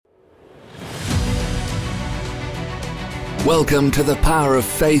Welcome to the Power of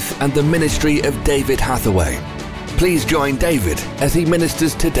Faith and the ministry of David Hathaway. Please join David as he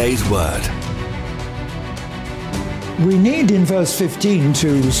ministers today's word. We need in verse 15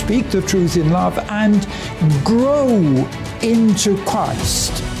 to speak the truth in love and grow into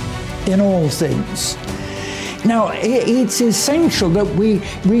Christ in all things. Now, it's essential that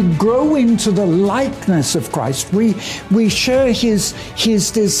we grow into the likeness of Christ. We share his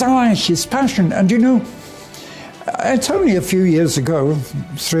desire, his passion. And you know, it's only a few years ago,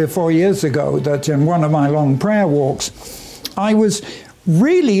 3 or 4 years ago, that in one of my long prayer walks, I was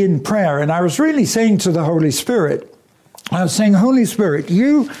really in prayer and I was really saying to the Holy Spirit, I was saying, Holy Spirit,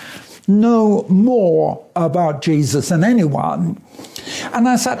 you know more about Jesus than anyone. And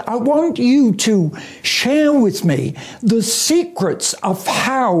I said, I want you to share with me the secrets of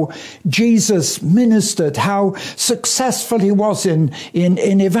how Jesus ministered, how successful he was in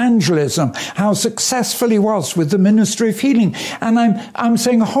evangelism, how successful he was with the ministry of healing. And I'm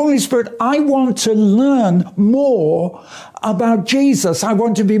saying, Holy Spirit, I want to learn more about Jesus. I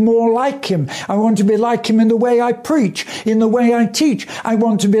want to be more like him. I want to be like him in the way I preach, in the way I teach. I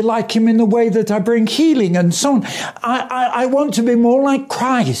want to be like him in the way that I bring healing and so on. I want to be more like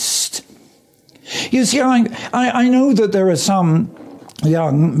Christ. You see, I know that there are some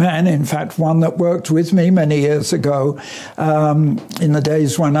young men, in fact, one that worked with me many years ago, in the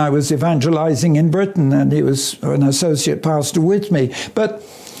days when I was evangelizing in Britain, and he was an associate pastor with me. But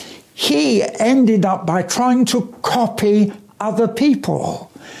he ended up by trying to copy other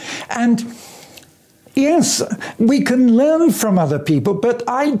people. And yes, we can learn from other people, but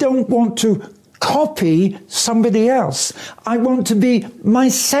I don't want to copy somebody else. I want to be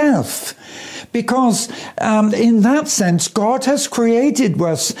myself. Because in that sense, God has created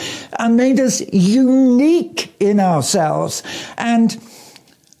us and made us unique in ourselves. And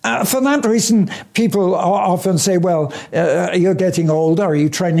for that reason, people often say, well, you're getting older. Are you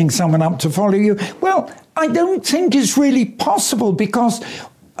training someone up to follow you? Well, I don't think it's really possible because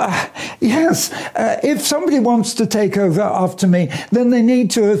if somebody wants to take over after me, then they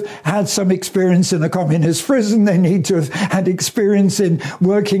need to have had some experience in a communist prison. They need to have had experience in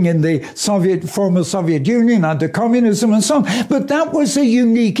working in the former Soviet Union under communism and so on. But that was a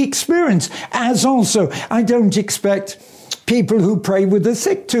unique experience. As also, I don't expect people who pray with the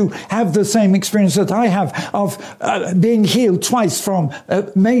sick to have the same experience that I have of being healed twice from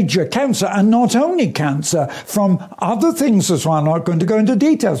major cancer, and not only cancer, from other things as well. I'm not going to go into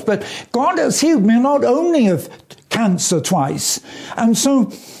details, but God has healed me not only of cancer twice. And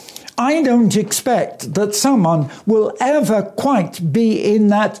so I don't expect that someone will ever quite be in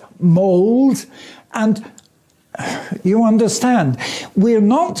that mold. And you understand, we're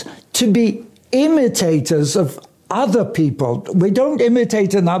not to be imitators of other people. We don't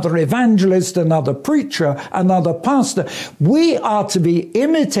imitate another evangelist, another preacher, another pastor. We are to be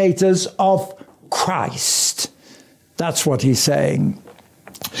imitators of Christ. That's what he's saying.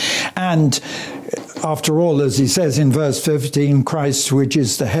 And after all, as he says in verse 15, Christ, which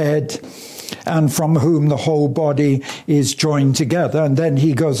is the head, and from whom the whole body is joined together. And then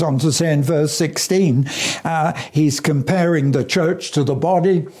he goes on to say in verse 16, he's comparing the church to the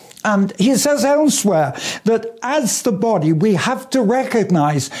body. And he says elsewhere that as the body, we have to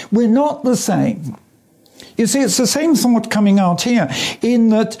recognize we're not the same. You see, it's the same thought coming out here, in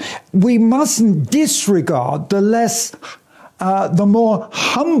that we mustn't disregard the more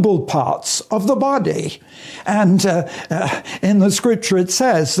humble parts of the body. And in the scripture it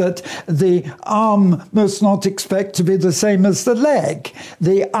says that the arm must not expect to be the same as the leg.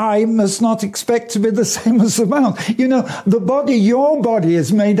 The eye must not expect to be the same as the mouth. You know, the body, your body,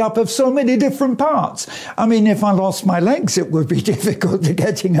 is made up of so many different parts. I mean, if I lost my legs, it would be difficult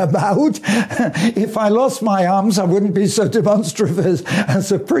getting about. If I lost my arms, I wouldn't be so demonstrative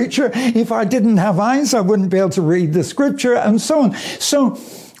as a preacher. If I didn't have eyes, I wouldn't be able to read the scripture, and so on. So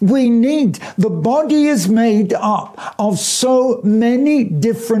the body is made up of so many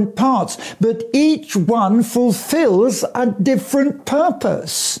different parts, but each one fulfills a different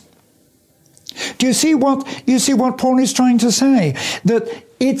purpose. Do you see what Paul is trying to say? That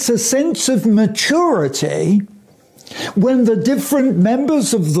it's a sense of maturity when the different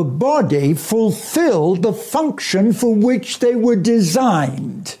members of the body fulfill the function for which they were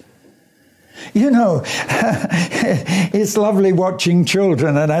designed. You know, it's lovely watching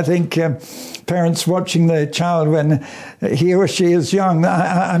children, and I think parents watching their child when he or she is young.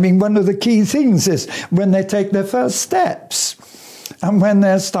 I mean, one of the key things is when they take their first steps. And when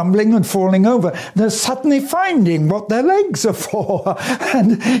they're stumbling and falling over, they're suddenly finding what their legs are for.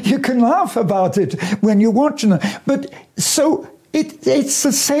 And you can laugh about it when you're watching them. But so It's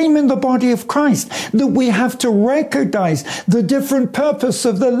the same in the body of Christ, that we have to recognize the different purpose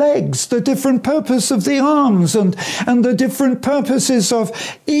of the legs, the different purpose of the arms, and the different purposes of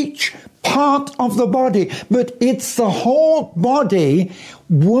each part of the body. But it's the whole body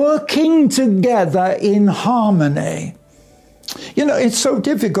working together in harmony. You know, it's so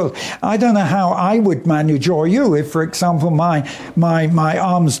difficult. I don't know how I would manage, or you, if, for example, my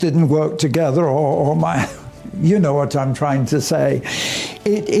arms didn't work together, or my... You know what I'm trying to say.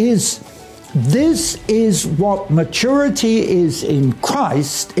 This is what maturity is in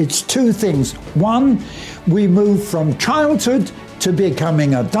Christ. It's two things. One, we move from childhood to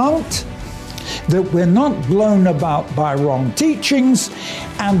becoming adult, that we're not blown about by wrong teachings,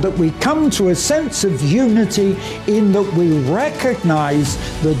 and that we come to a sense of unity in that we recognize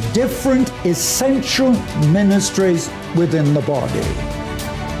the different essential ministries within the body.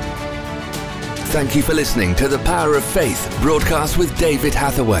 Thank you for listening to The Power of Faith, broadcast with David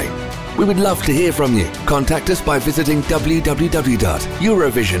Hathaway. We would love to hear from you. Contact us by visiting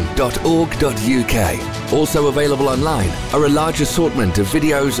www.eurovision.org.uk. Also available online are a large assortment of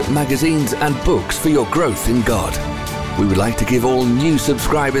videos, magazines and books for your growth in God. We would like to give all new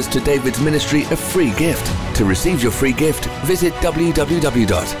subscribers to David's ministry a free gift. To receive your free gift, visit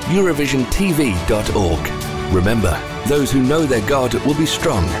www.eurovisiontv.org. Remember, those who know their God will be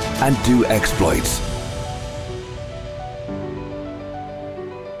strong and do exploits.